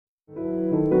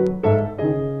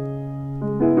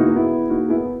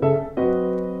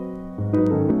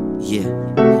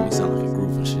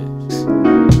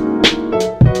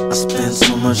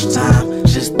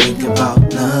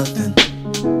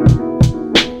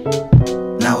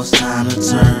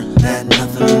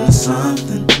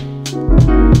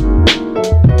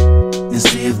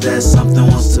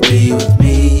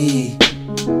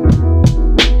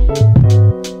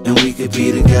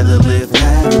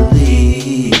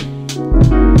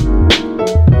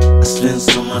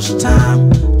much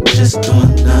time just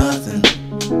doing nothing.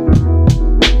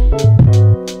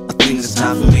 I think it's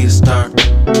time for me to start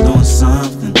doing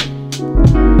something.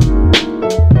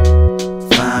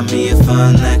 Find me a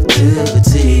fun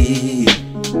activity.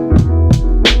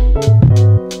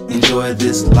 Enjoy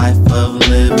this life of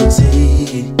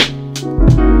liberty.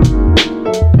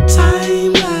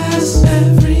 Timeless,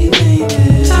 everything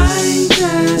is. Time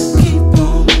just keep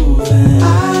on moving.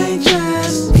 I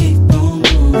just keep on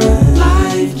moving.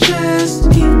 Life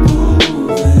just keep on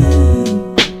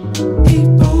moving.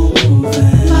 Keep on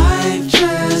moving. Life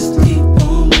just keep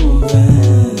on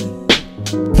moving.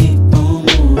 Keep on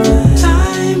moving.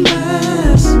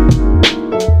 Timeless.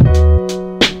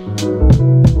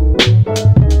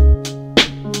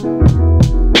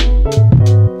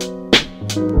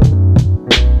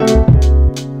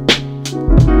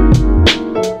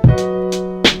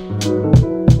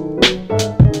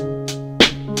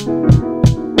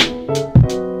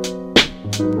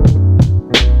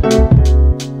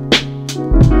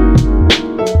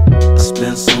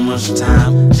 Spend so much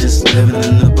time just living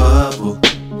in the bubble.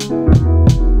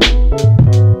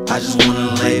 I just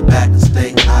wanna lay back and